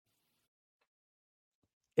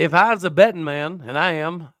If I was a betting man, and I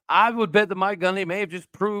am, I would bet that Mike Gundy may have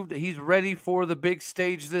just proved that he's ready for the big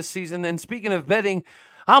stage this season. And speaking of betting,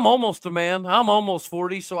 I'm almost a man. I'm almost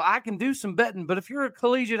 40, so I can do some betting. But if you're a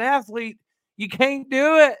collegiate athlete, you can't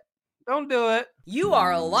do it. Don't do it. You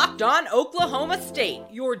are Locked On Oklahoma State,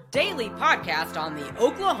 your daily podcast on the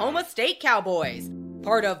Oklahoma State Cowboys.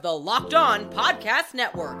 Part of the Locked On Podcast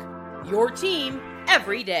Network, your team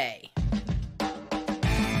every day.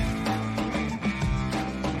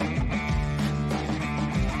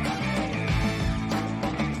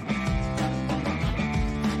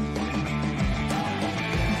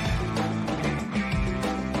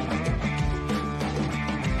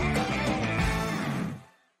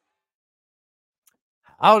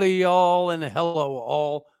 Howdy, y'all, and hello,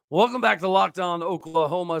 all. Welcome back to Locked On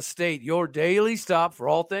Oklahoma State, your daily stop for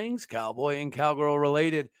all things Cowboy and Cowgirl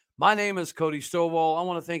related. My name is Cody Stovall. I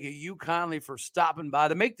want to thank you kindly for stopping by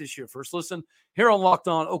to make this your first listen here on Locked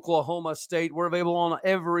On Oklahoma State. We're available on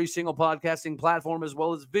every single podcasting platform as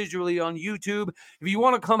well as visually on YouTube. If you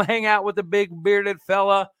want to come hang out with the big bearded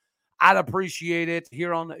fella, I'd appreciate it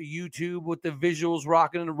here on YouTube with the visuals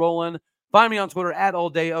rocking and rolling. Find me on Twitter at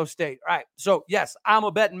AllDayOState. All right, so yes, I'm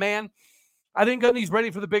a betting man. I think Gundy's ready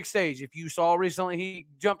for the big stage. If you saw recently, he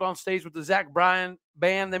jumped on stage with the Zach Bryan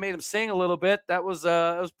band. They made him sing a little bit. That was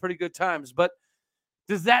pretty good times. But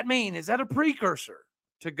does that mean, is that a precursor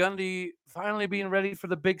to Gundy finally being ready for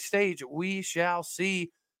the big stage? We shall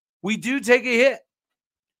see. We do take a hit.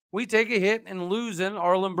 We take a hit in losing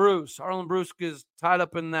Arland Bruce. Arland Bruce is tied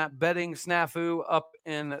up in that betting snafu up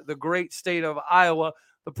in the great state of Iowa.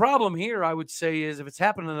 The problem here, I would say, is if it's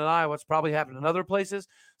happening in Iowa, it's probably happening in other places.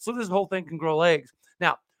 So this whole thing can grow legs.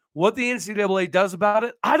 Now, what the NCAA does about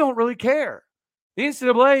it, I don't really care. The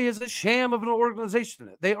NCAA is a sham of an organization.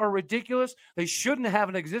 They are ridiculous. They shouldn't have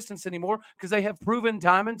an existence anymore because they have proven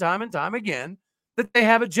time and time and time again that they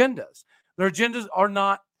have agendas. Their agendas are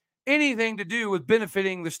not anything to do with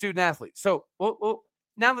benefiting the student athletes. So well,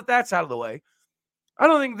 now that that's out of the way, I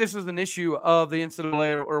don't think this is an issue of the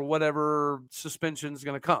NCAA or whatever suspension is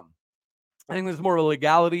going to come. I think this is more of a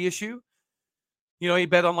legality issue. You know, he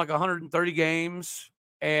bet on like 130 games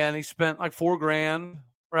and he spent like $4,000,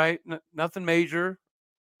 right? Nothing major.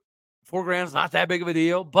 $4,000 is not that big of a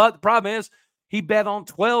deal. But the problem is he bet on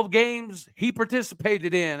 12 games he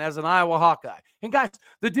participated in as an Iowa Hawkeye. And guys,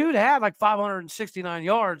 the dude had like 569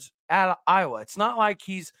 yards at Iowa. It's not like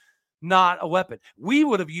he's not a weapon. We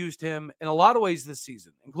would have used him in a lot of ways this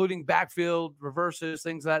season, including backfield, reverses,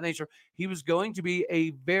 things of that nature. He was going to be a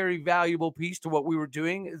very valuable piece to what we were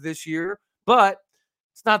doing this year, but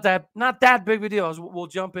it's not that big of a deal. We'll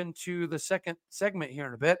jump into the second segment here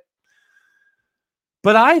in a bit.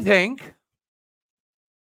 But I think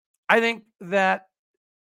that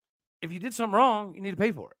if you did something wrong, you need to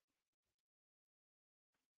pay for it.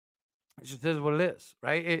 It just is what it is,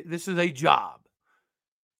 right? This is a job.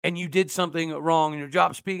 And you did something wrong in your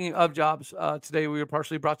job. Speaking of jobs, today we are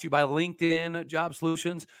partially brought to you by LinkedIn Job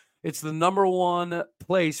Solutions. It's the number one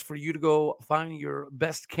place for you to go find your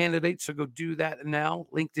best candidates. So go do that now.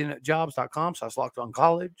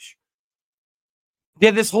 LinkedInjobs.com/LockedOnCollege. Yeah,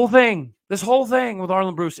 this whole thing with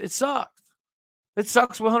Arland Bruce, it sucks. It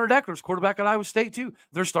sucks with Hunter Deckers, quarterback at Iowa State, too.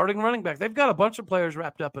 They're starting running back. They've got a bunch of players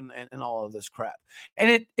wrapped up in all of this crap.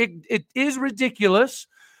 And it is ridiculous.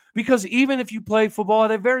 Because even if you play football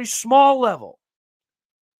at a very small level,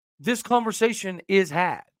 this conversation is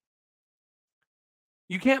had.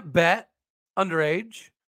 You can't bet underage.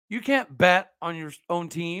 You can't bet on your own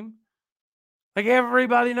team. Like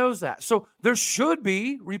everybody knows that. So there should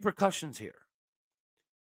be repercussions here.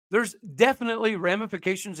 There's definitely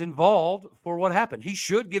ramifications involved for what happened. He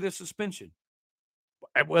should get a suspension.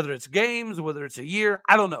 Whether it's games, whether it's a year,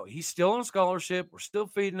 I don't know. He's still on scholarship. We're still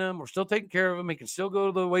feeding him. We're still taking care of him. He can still go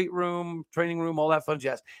to the weight room, training room, all that fun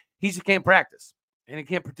jazz. He just can't practice, and he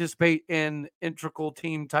can't participate in integral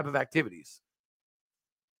team type of activities.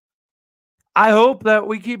 I hope that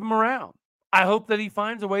we keep him around. I hope that he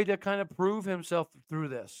finds a way to kind of prove himself through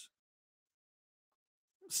this.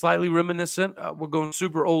 Slightly reminiscent. We're going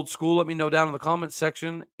super old school. Let me know down in the comments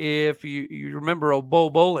section if you remember Bo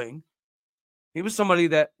Bowling. He was somebody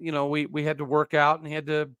that, you know, we had to work out and he had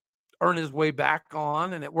to earn his way back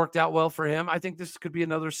on, and it worked out well for him. I think this could be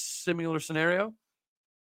another similar scenario.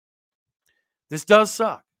 This does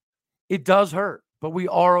suck. It does hurt, but we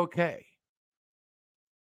are okay.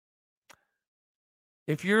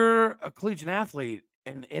 If you're a collegiate athlete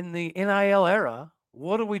and in the NIL era,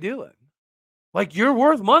 what are we doing? Like, you're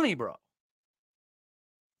worth money, bro.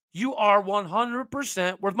 You are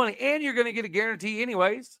 100% worth money, and you're going to get a guarantee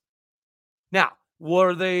anyways. Now,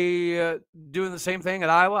 were they doing the same thing at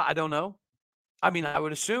Iowa? I don't know. I mean, I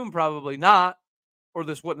would assume probably not, or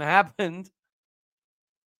this wouldn't have happened.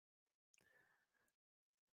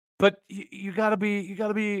 But you got to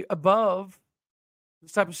be above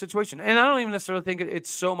this type of situation. And I don't even necessarily think it's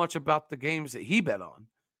so much about the games that he bet on.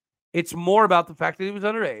 It's more about the fact that he was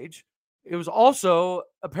underage. It was also,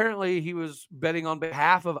 apparently, he was betting on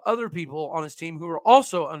behalf of other people on his team who were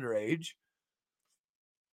also underage.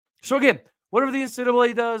 So again, whatever the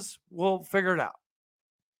NCAA does, we'll figure it out.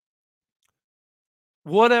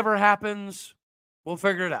 Whatever happens, we'll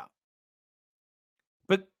figure it out.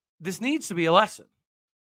 But this needs to be a lesson.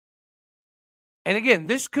 And again,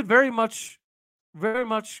 this could very much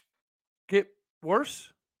get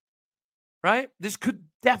worse, right? This could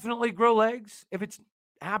definitely grow legs. If it's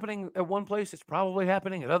happening at one place, it's probably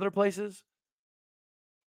happening at other places.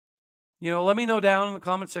 Let me know down in the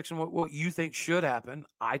comment section what you think should happen.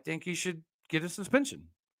 I think he should get a suspension.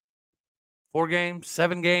 4 games,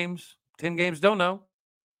 7 games, 10 games, don't know.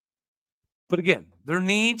 But again, there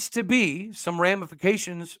needs to be some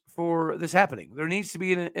ramifications for this happening. There needs to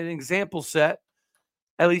be an example set,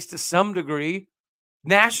 at least to some degree,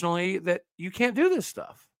 nationally, that you can't do this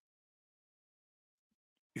stuff.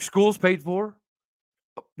 Your school's paid for.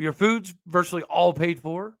 Your food's virtually all paid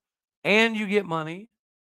for. And you get money.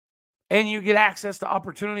 And you get access to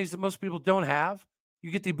opportunities that most people don't have.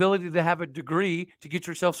 You get the ability to have a degree to get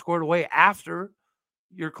yourself squared away after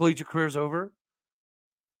your collegiate career is over.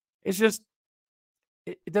 It's just,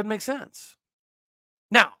 it doesn't make sense.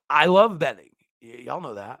 Now, I love betting. Y'all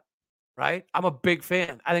know that, right? I'm a big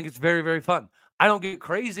fan. I think it's very, very fun. I don't get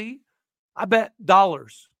crazy. I bet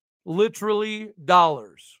dollars, literally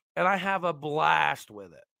dollars, and I have a blast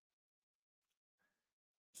with it.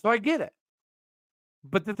 So I get it.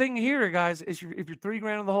 But the thing here, guys, is if you're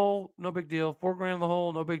 $3,000 in the hole, no big deal. $4,000 in the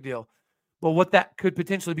hole, no big deal. But what that could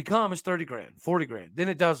potentially become is $30,000, $40,000. Then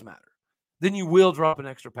it does matter. Then you will drop an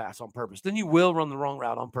extra pass on purpose. Then you will run the wrong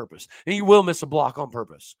route on purpose. And you will miss a block on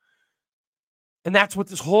purpose. And that's what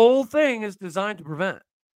this whole thing is designed to prevent.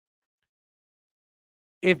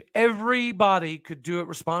 If everybody could do it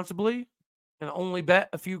responsibly and only bet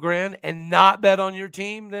a few grand and not bet on your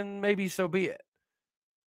team, then maybe so be it.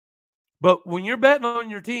 But when you're betting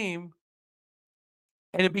on your team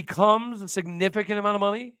and it becomes a significant amount of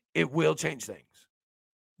money, it will change things.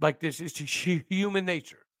 Like this is just human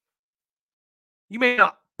nature. You may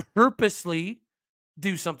not purposely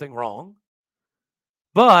do something wrong,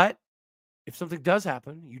 but if something does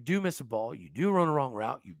happen, you do miss a ball, you do run a wrong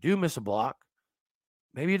route, you do miss a block,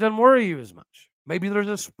 maybe it doesn't worry you as much. Maybe there's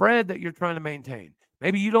a spread that you're trying to maintain.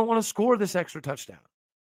 Maybe you don't want to score this extra touchdown,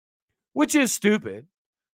 which is stupid.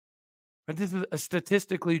 But this is a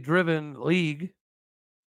statistically driven league.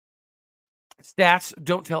 Stats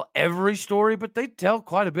don't tell every story, but they tell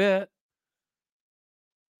quite a bit.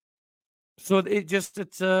 So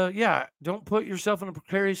don't put yourself in a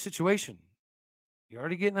precarious situation. You're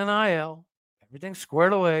already getting an IL. Everything's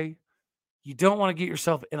squared away. You don't want to get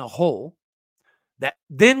yourself in a hole that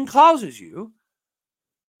then causes you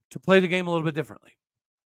to play the game a little bit differently.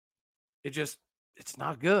 It's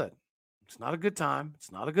not good. It's not a good time. It's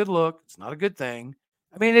not a good look. It's not a good thing.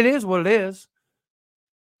 I mean, it is what it is.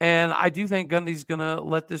 And I do think Gundy's going to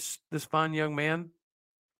let this fine young man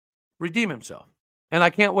redeem himself. And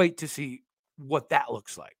I can't wait to see what that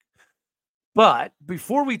looks like. But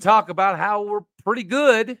before we talk about how we're pretty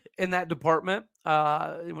good in that department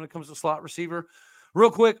when it comes to slot receiver,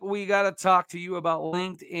 real quick, we got to talk to you about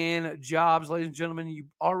LinkedIn Jobs. Ladies and gentlemen, you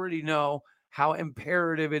already know how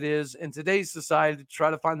imperative it is in today's society to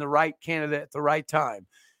try to find the right candidate at the right time.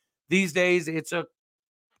 These days, it's a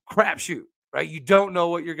crapshoot, right? You don't know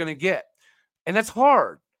what you're going to get. And that's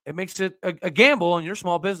hard. It makes it a gamble on your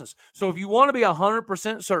small business. So if you want to be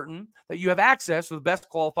 100% certain that you have access to the best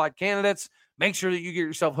qualified candidates, make sure that you get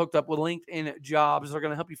yourself hooked up with LinkedIn Jobs. They're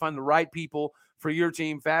going to help you find the right people for your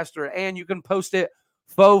team faster, and you can post it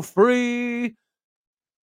for free.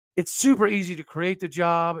 It's super easy to create the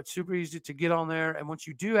job. It's super easy to get on there. And once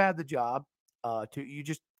you do add the job, you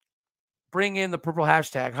just bring in the purple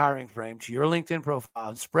hashtag hiring frame to your LinkedIn profile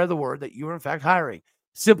and spread the word that you are in fact hiring.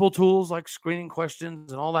 Simple tools like screening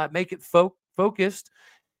questions and all that make it focused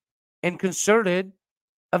and concerted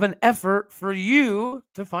of an effort for you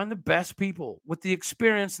to find the best people with the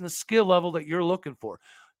experience and the skill level that you're looking for.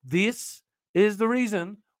 This is the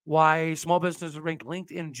reason why small businesses rank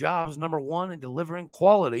LinkedIn Jobs number 1 in delivering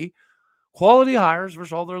quality hires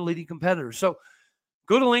versus all their leading competitors. So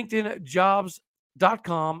go to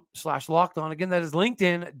LinkedInjobs.com/lockedon. Again, that is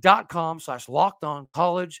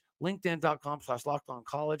LinkedIn.com/lockedoncollege.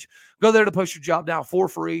 LinkedIn.com/lockedoncollege. Go there to post your job now for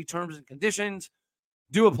free. Terms and conditions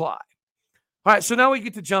do apply. All right, so now we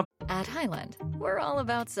get to jump. At Highland, we're all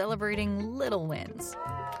about celebrating little wins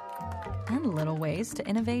and little ways to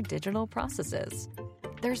innovate digital processes.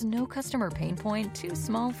 There's no customer pain point too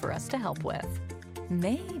small for us to help with.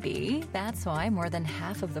 Maybe that's why more than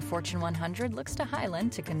half of the Fortune 100 looks to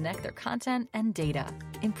Highland to connect their content and data,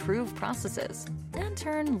 improve processes, and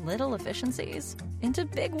turn little efficiencies into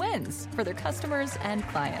big wins for their customers and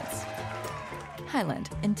clients. Highland,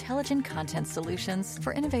 intelligent content solutions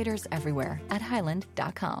for innovators everywhere at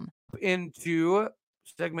highland.com. Into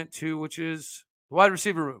segment 2, which is the wide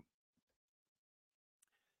receiver room.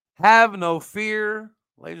 Have no fear,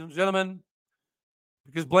 ladies and gentlemen,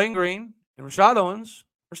 because Blaine Green and Rashod Owens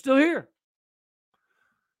are still here.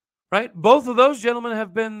 Right? Both of those gentlemen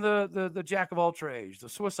have been the jack of all trades, the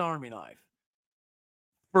Swiss Army knife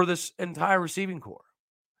for this entire receiving corps.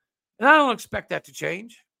 And I don't expect that to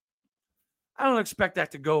change. I don't expect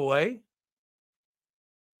that to go away.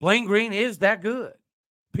 Blaine Green is that good.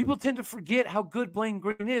 People tend to forget how good Blaine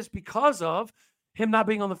Green is because of him not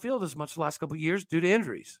being on the field as much the last couple of years due to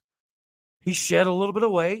injuries. He shed a little bit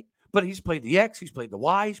of weight, but he's played the X, he's played the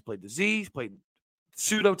Y, he's played the Z, he's played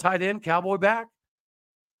pseudo tight end, cowboy back.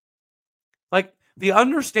 Like, the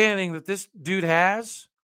understanding that this dude has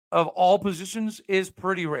of all positions is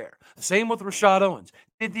pretty rare. Same with Rashod Owens.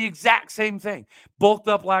 Did the exact same thing. Bulked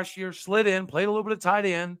up last year, slid in, played a little bit of tight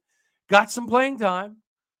end, got some playing time.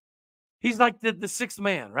 He's like the sixth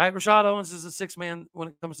man, right? Rashod Owens is the sixth man when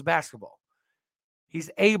it comes to basketball.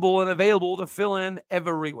 He's able and available to fill in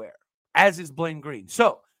everywhere, as is Blaine Green.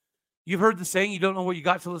 So, you've heard the saying, you don't know what you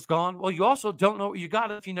got till it's gone. Well, you also don't know what you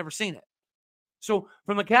got if you've never seen it. So,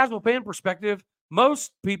 from the casual fan perspective,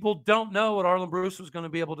 most people don't know what Arland Bruce was going to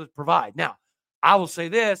be able to provide. Now, I will say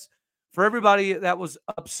this, for everybody that was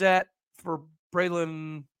upset for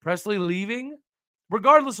Braylon Presley leaving,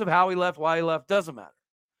 regardless of how he left, why he left, doesn't matter.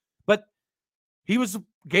 But he was the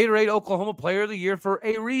Gatorade Oklahoma Player of the Year for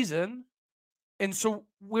a reason. And so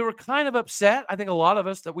we were kind of upset, I think a lot of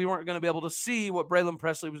us, that we weren't going to be able to see what Braylon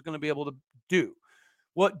Presley was going to be able to do,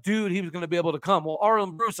 what dude he was going to be able to come. Well,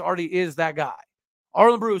 Arland Bruce already is that guy.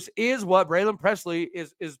 Arland Bruce is what Braylon Presley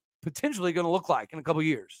is potentially going to look like in a couple of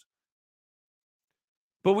years.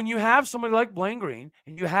 But when you have somebody like Blaine Green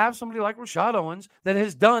and you have somebody like Rashod Owens that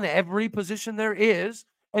has done every position there is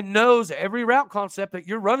and knows every route concept that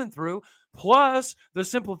you're running through, plus the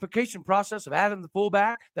simplification process of adding the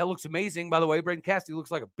fullback, that looks amazing. By the way, Braden Cassidy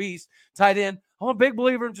looks like a beast. Tight end, I'm a big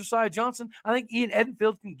believer in Josiah Johnson. I think Ian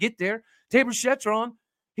Edenfield can get there. Tabor Shetron,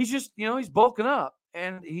 he's just, he's bulking up.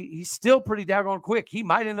 And he's still pretty daggone quick. He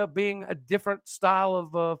might end up being a different style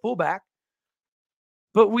of fullback.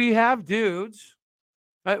 But we have dudes.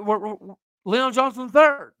 Leon Johnson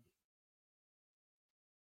III.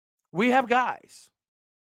 We have guys.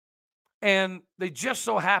 And they just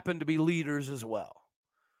so happen to be leaders as well.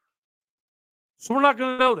 So we're not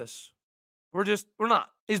going to notice. We're not.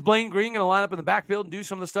 Is Blaine Green going to line up in the backfield and do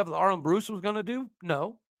some of the stuff that Arland Bruce was going to do?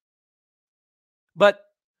 No. But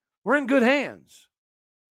we're in good hands.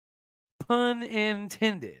 Pun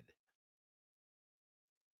intended.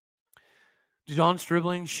 John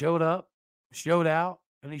Stribling showed out,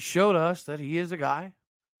 and he showed us that he is a guy.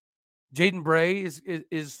 Jaden Bray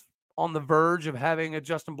is on the verge of having a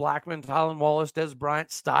Justin Blackman, Tylan Wallace, Des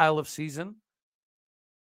Bryant style of season.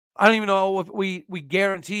 I don't even know if we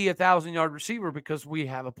guarantee a 1,000-yard receiver because we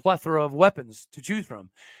have a plethora of weapons to choose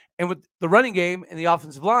from. And with the running game and the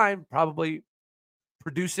offensive line probably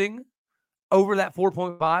producing over that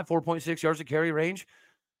 4.5, 4.6 yards of carry range,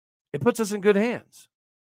 it puts us in good hands.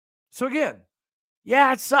 So again,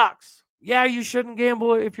 yeah, it sucks. Yeah, you shouldn't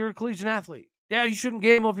gamble if you're a collegiate athlete. Yeah, you shouldn't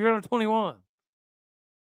gamble if you're under 21.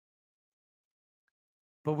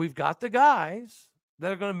 But we've got the guys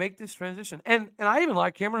that are going to make this transition. And I even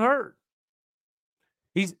like Cameron Hurd.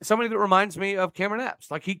 He's somebody that reminds me of Cameron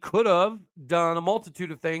Epps. Like, he could have done a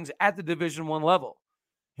multitude of things at the Division I level.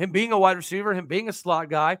 Him being a wide receiver, him being a slot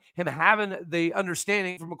guy, him having the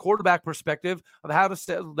understanding from a quarterback perspective of how to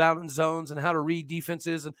settle down in zones and how to read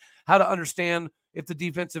defenses and how to understand if the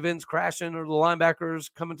defensive end's crashing or the linebackers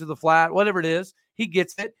coming to the flat, whatever it is. He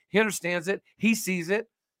gets it. He understands it. He sees it.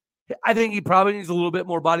 I think he probably needs a little bit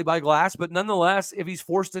more body by glass, but nonetheless, if he's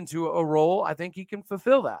forced into a role, I think he can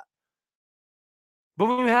fulfill that. But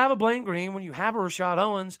when you have a Blaine Green, when you have a Rashod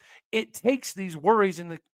Owens, it takes these worries and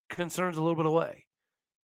the concerns a little bit away.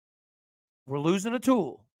 We're losing a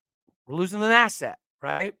tool. We're losing an asset,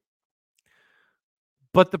 right?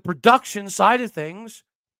 But the production side of things,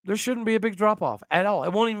 there shouldn't be a big drop-off at all.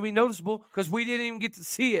 It won't even be noticeable because we didn't even get to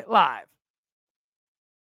see it live.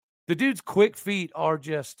 The dude's quick feet are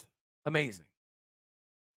just amazing.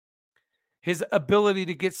 His ability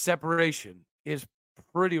to get separation is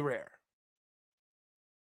pretty rare.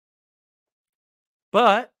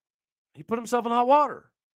 But he put himself in hot water.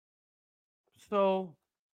 So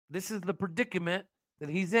this is the predicament that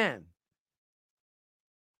he's in.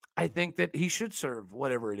 I think that he should serve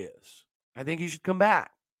whatever it is. I think he should come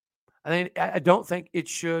back. I don't think it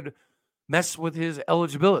should mess with his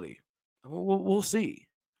eligibility. We'll see.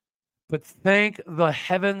 But thank the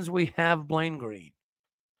heavens we have Blaine Green.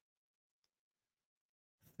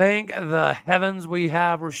 Thank the heavens we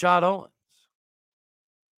have Rashod Owens.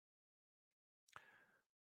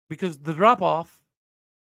 Because the drop-off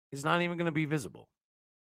is not even going to be visible.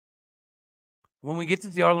 When we get to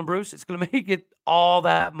the Arland Bruce, it's going to make it all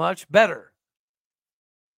that much better.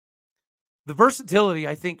 The versatility,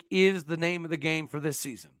 I think, is the name of the game for this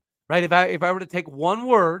season, right? If I were to take one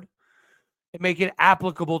word and make it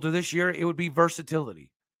applicable to this year, it would be versatility.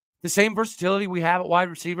 The same versatility we have at wide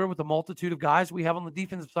receiver with the multitude of guys we have on the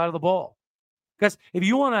defensive side of the ball. Because if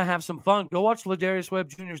you want to have some fun, go watch Ladarius Webb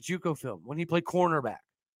Jr.'s JUCO film when he played cornerback.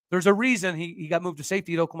 There's a reason he got moved to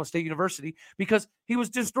safety at Oklahoma State University, because he was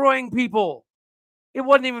destroying people. It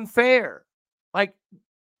wasn't even fair. Like,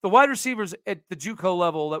 the wide receivers at the JUCO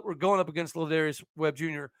level that were going up against Ladarius Webb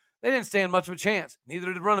Jr., they didn't stand much of a chance.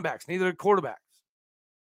 Neither did running backs. Neither did quarterbacks.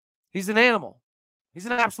 He's an animal. He's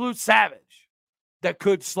an absolute savage that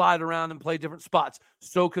could slide around and play different spots.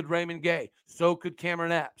 So could Raymond Gay. So could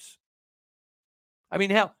Cameron Epps. I mean,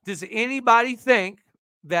 hell, does anybody think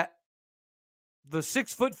that the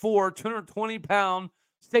 6'4", 220-pound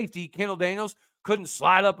safety, Kendall Daniels, couldn't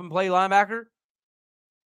slide up and play linebacker?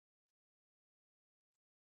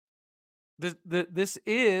 This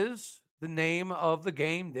is the name of the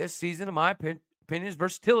game this season, in my opinion, is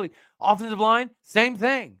versatility. Offensive line, same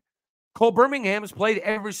thing. Cole Birmingham has played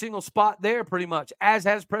every single spot there pretty much, as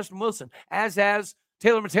has Preston Wilson, as has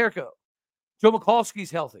Taylor Materko. Joe Mikulski's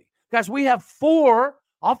healthy. Guys, we have 4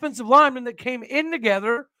 offensive linemen that came in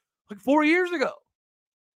together like 4 years ago.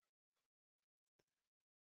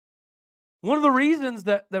 One of the reasons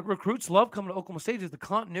that recruits love coming to Oklahoma State is the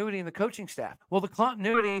continuity in the coaching staff. Well, the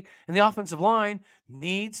continuity in the offensive line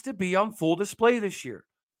needs to be on full display this year.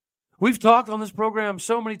 We've talked on this program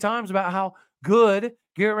so many times about how good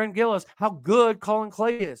Garret Rangel is, how good Colin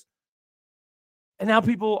Clay is. And now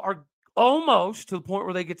people are almost to the point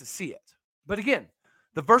where they get to see it. But again,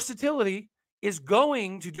 the versatility is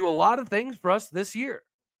going to do a lot of things for us this year.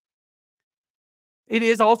 It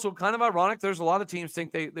is also kind of ironic. There's a lot of teams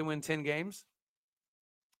think they win 10 games.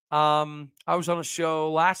 I was on a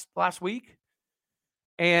show last week,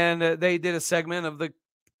 and they did a segment of the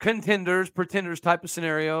contenders, pretenders type of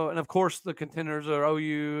scenario. And, of course, the contenders are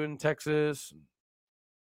OU and Texas,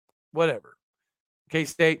 whatever.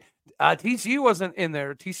 K-State. TCU wasn't in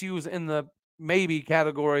there. TCU was in the maybe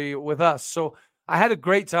category with us. So I had a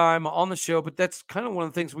great time on the show, but that's kind of one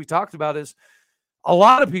of the things we talked about is a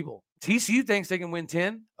lot of people. TCU thinks they can win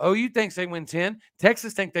 10. OU thinks they can win 10.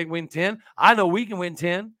 Texas thinks they can win 10. I know we can win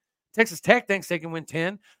 10. Texas Tech thinks they can win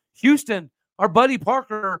 10. Houston, our buddy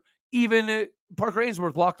Parker, even Parker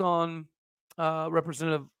Ainsworth, locked on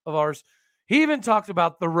representative of ours, he even talked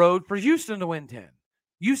about the road for Houston to win 10.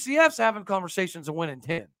 UCF's having conversations of winning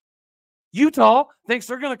 10. Utah thinks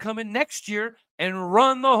they're going to come in next year and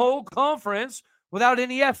run the whole conference without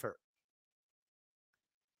any effort.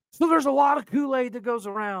 So there's a lot of Kool-Aid that goes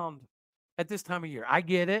around at this time of year. I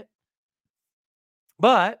get it.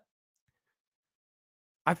 But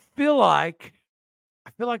I feel like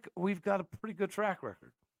we've got a pretty good track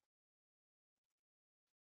record.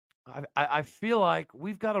 I feel like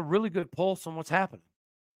we've got a really good pulse on what's happening,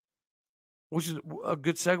 which is a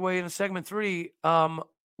good segue into segment 3.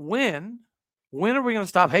 When are we going to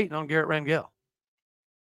stop hating on Garret Rangel?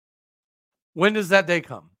 When does that day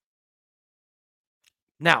come?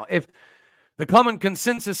 Now, if the common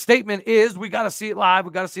consensus statement is we got to see it live,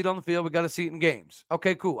 we got to see it on the field, we got to see it in games.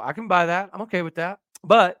 Okay, cool. I can buy that. I'm okay with that.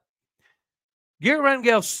 But Garret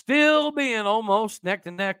Rangel still being almost neck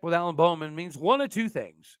to neck with Alan Bowman means one of two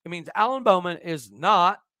things. It means Alan Bowman is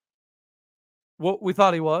not what we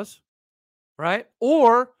thought he was, right?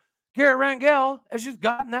 Or Garret Rangel has just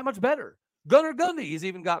gotten that much better. Gunnar Gundy has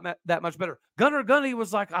even gotten that much better. Gunnar Gundy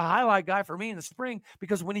was like a highlight guy for me in the spring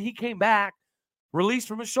because when he came back, released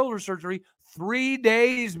from his shoulder surgery 3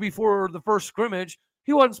 days before the first scrimmage,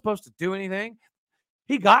 he wasn't supposed to do anything.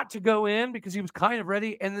 He got to go in because he was kind of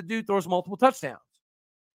ready, and the dude throws multiple touchdowns.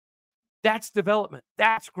 That's development.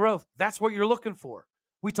 That's growth. That's what you're looking for.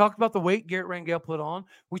 We talked about the weight Garret Rangel put on.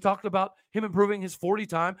 We talked about him improving his 40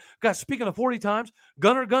 time. Guys, speaking of 40 times,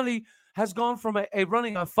 Gunnar Gundy has gone from a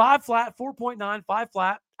running a 5-flat, 4.9,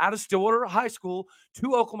 5-flat out of Stillwater High School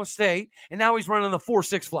to Oklahoma State, and now he's running a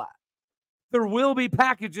 4.6 flat. there will be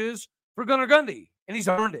packages for Gunnar Gundy, and he's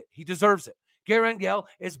earned it. He deserves it. Garret Rangel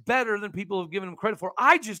is better than people have given him credit for.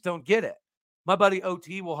 I just don't get it. My buddy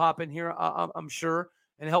OT will hop in here, I'm sure,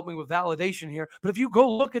 and help me with validation here. But if you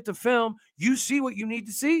go look at the film, you see what you need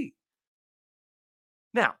to see.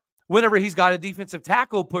 Now, whenever he's got a defensive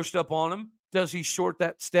tackle pushed up on him, does he short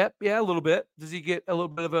that step? Yeah, a little bit. Does he get a little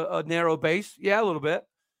bit of a narrow base? Yeah, a little bit.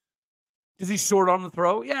 Does he short on the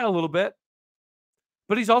throw? Yeah, a little bit.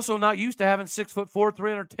 But he's also not used to having 6'4",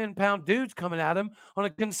 310-pound dudes coming at him on a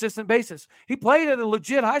consistent basis. He played at a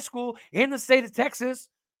legit high school in the state of Texas.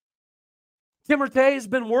 Timurte has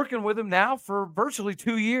been working with him now for virtually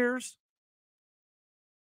 2 years.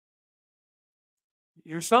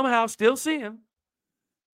 You're somehow still seeing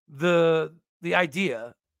the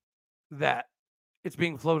idea that it's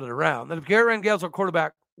being floated around, that if Garret Rangel's our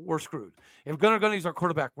quarterback, we're screwed. If Gunnar Gundy's our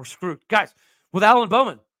quarterback, we're screwed. Guys, with Alan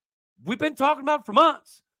Bowman, we've been talking about it for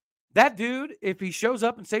months. That dude, if he shows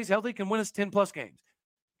up and stays healthy, can win us 10-plus games.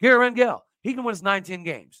 Garret Rangel, he can win us 9-10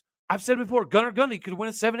 games. I've said before, Gunnar Gundy could win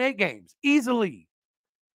us 7-8 games easily.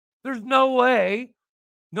 There's no way,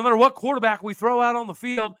 no matter what quarterback we throw out on the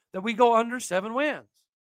field, that we go under 7 wins.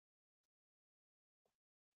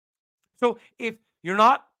 So if you're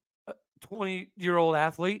not a 20-year-old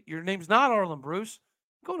athlete, your name's not Arland Bruce,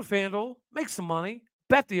 go to FanDuel, make some money,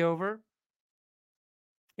 bet the over.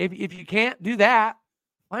 If you can't do that,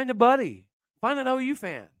 find a buddy. Find an OU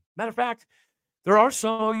fan. Matter of fact, there are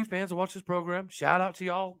some OU fans that watch this program. Shout out to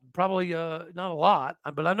y'all. Probably not a lot,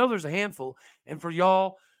 but I know there's a handful. And for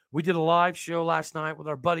y'all, we did a live show last night with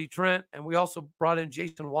our buddy Trent, and we also brought in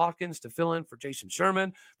Jason Watkins to fill in for Jason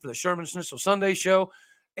Sherman for the Sherman Schnitzel Sunday show.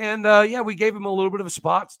 And, we gave him a little bit of a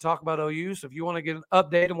spot to talk about OU. So if you want to get an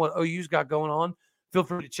update on what OU's got going on, feel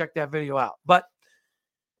free to check that video out. But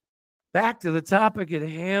back to the topic at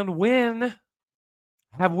hand, when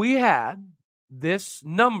have we had this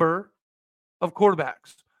number of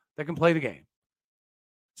quarterbacks that can play the game?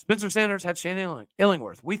 Spencer Sanders had Shane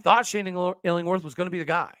Illingworth. We thought Shane Illingworth was going to be the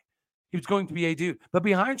guy. He was going to be a dude. But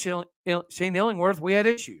behind Shane Illingworth, we had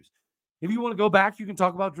issues. If you want to go back, you can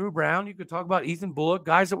talk about Drew Brown. You can talk about Ethan Bullock,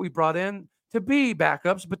 guys that we brought in to be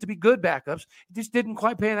backups, but to be good backups. It just didn't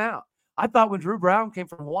quite pan out. I thought when Drew Brown came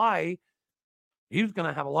from Hawaii, he was going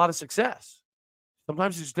to have a lot of success.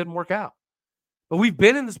 Sometimes it just didn't work out. But we've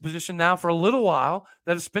been in this position now for a little while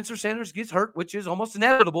that if Spencer Sanders gets hurt, which is almost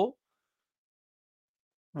inevitable,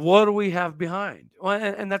 what do we have behind? Well,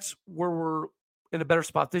 and that's where we're in a better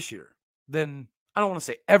spot this year than, I don't want to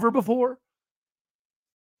say ever before,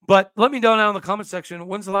 but let me know down in the comment section,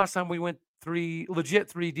 when's the last time we went legit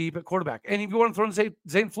three deep at quarterback? And if you want to throw in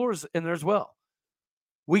Zane Flores in there as well,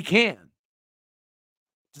 we can.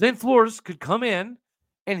 Zane Flores could come in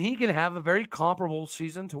and he can have a very comparable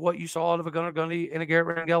season to what you saw out of a Gunnar Gundy and a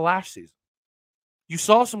Garret Rangel last season. You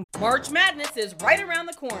saw some. March Madness is right around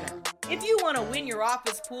the corner. If you want to win your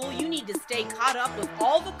office pool, you need to stay caught up with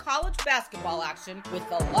all the college basketball action with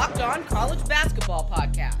the Locked On College Basketball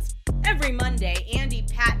Podcast. Every Monday, Andy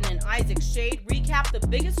Patton and Isaac Shade recap the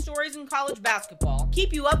biggest stories in college basketball,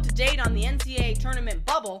 keep you up to date on the NCAA tournament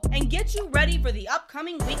bubble, and get you ready for the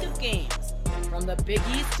upcoming week of games. From the Big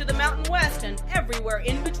East to the Mountain West and everywhere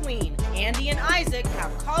in between, Andy and Isaac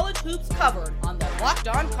have college hoops covered on the Locked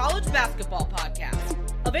On College Basketball Podcast.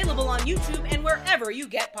 Available on YouTube and wherever you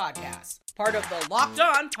get podcasts. Part of the Locked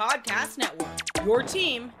On Podcast Network. Your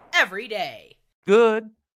team every day. Good,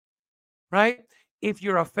 right? If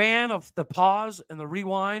you're a fan of the pause and the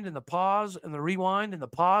rewind and the pause and the rewind and the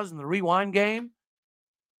pause and the rewind game,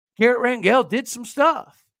 Garret Rangel did some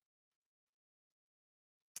stuff.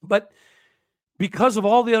 But because of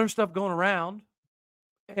all the other stuff going around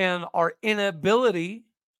and our inability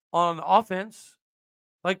on offense,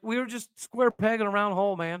 like we were just square peg in a round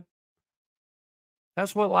hole, man.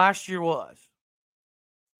 That's what last year was.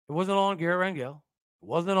 It wasn't on Garret Rangel. It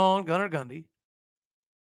wasn't on Gunnar Gundy.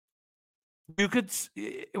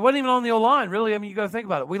 It wasn't even on the O-line, really. I mean, you got to think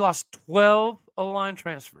about it. We lost 12 O-line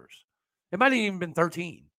transfers. It might have even been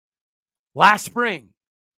 13. Last spring.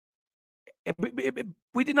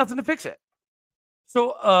 We did nothing to fix it.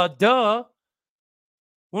 So,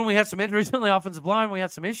 when we had some injuries on the offensive line, we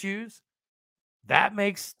had some issues. That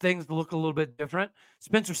makes things look a little bit different.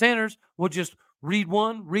 Spencer Sanders will just read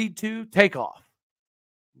one, read two, take off.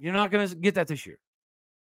 You're not going to get that this year.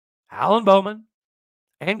 Alan Bowman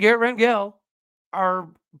and Garret Rangel are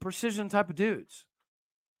precision type of dudes.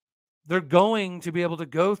 They're going to be able to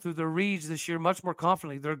go through the reads this year much more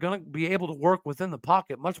confidently. They're going to be able to work within the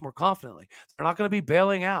pocket much more confidently. They're not going to be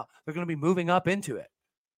bailing out. They're going to be moving up into it.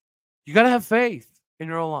 You got to have faith in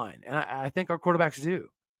your O-line, and I think our quarterbacks do.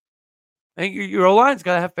 I think your O-line's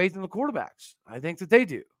got to have faith in the quarterbacks. I think that they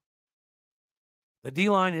do. The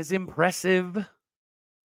D-line is impressive.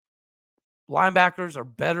 Linebackers are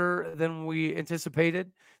better than we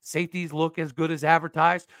anticipated. Safeties look as good as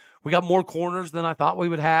advertised. We got more corners than I thought we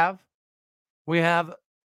would have. We have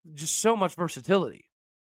just so much versatility.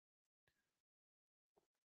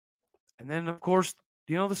 And then, of course,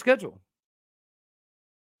 the schedule.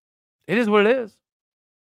 It is what it is.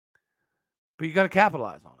 But you got to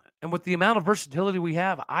capitalize on it. And with the amount of versatility we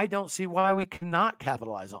have, I don't see why we cannot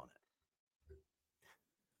capitalize on it.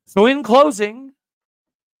 So in closing,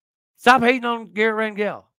 stop hating on Garret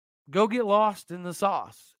Rangel. Go get lost in the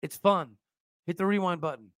sauce. It's fun. Hit the rewind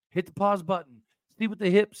button. Hit the pause button. See what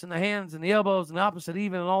the hips and the hands and the elbows and the opposite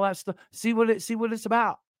even and all that stuff. See what it's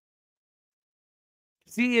about.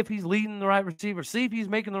 See if he's leading the right receiver. See if he's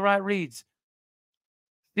making the right reads.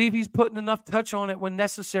 See if he's putting enough touch on it when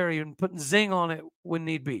necessary and putting zing on it when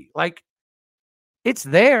need be. Like, it's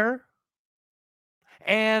there.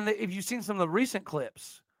 And if you've seen some of the recent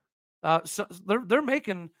clips, so they're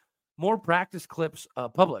making more practice clips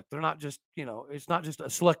public. They're not just, it's not just a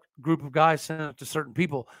select group of guys sending it to certain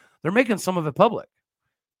people. They're making some of it public.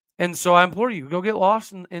 And so I implore you, go get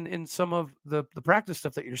lost in some of the practice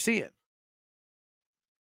stuff that you're seeing.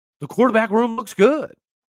 The quarterback room looks good.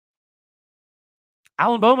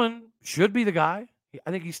 Alan Bowman should be the guy.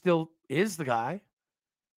 I think he still is the guy.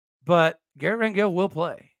 But Garret Rangel will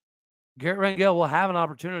play. Garret Rangel will have an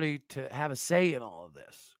opportunity to have a say in all of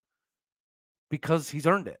this because he's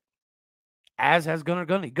earned it, as has Gunnar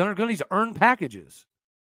Gundy. Gunnar Gundy's earned packages.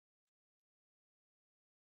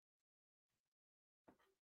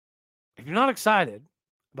 If you're not excited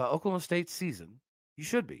about Oklahoma State's season, you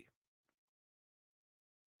should be.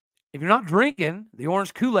 If you're not drinking the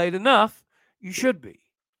orange Kool-Aid enough, you should be.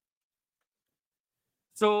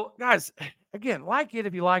 So, guys, again, like it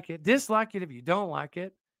if you like it. Dislike it if you don't like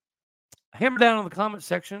it. Hammer down in the comment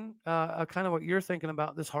section kind of what you're thinking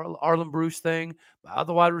about this Arland Bruce thing, about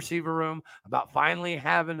the wide receiver room, about finally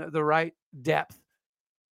having the right depth.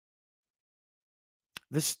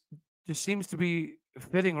 This just seems to be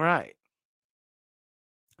fitting right.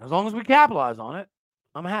 As long as we capitalize on it,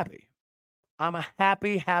 I'm happy. I'm a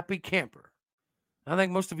happy camper. I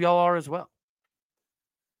think most of y'all are as well.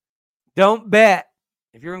 Don't bet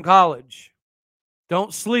if you're in college.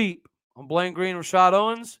 Don't sleep on Blaine Green, Rashod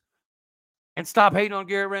Owens, and stop hating on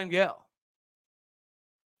Garret Rangel.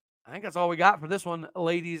 I think that's all we got for this one,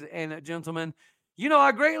 ladies and gentlemen.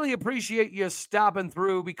 I greatly appreciate you stopping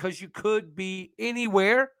through because you could be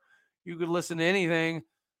anywhere. You could listen to anything.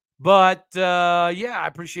 But, I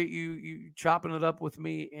appreciate you chopping it up with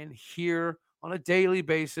me and here on a daily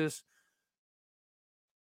basis.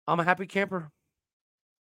 I'm a happy camper.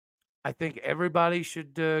 I think everybody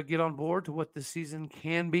should get on board to what this season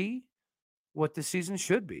can be, what this season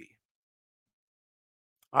should be.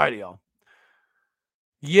 All right, y'all.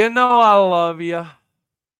 I love you.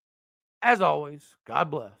 As always, God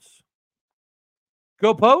bless.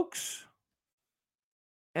 Go Pokes.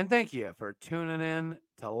 And thank you for tuning in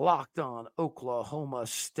to Locked On Oklahoma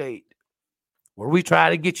State, where we try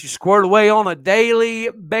to get you squared away on a daily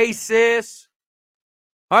basis.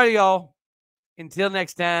 All right, y'all. Until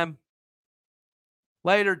next time.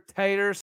 Later, taters.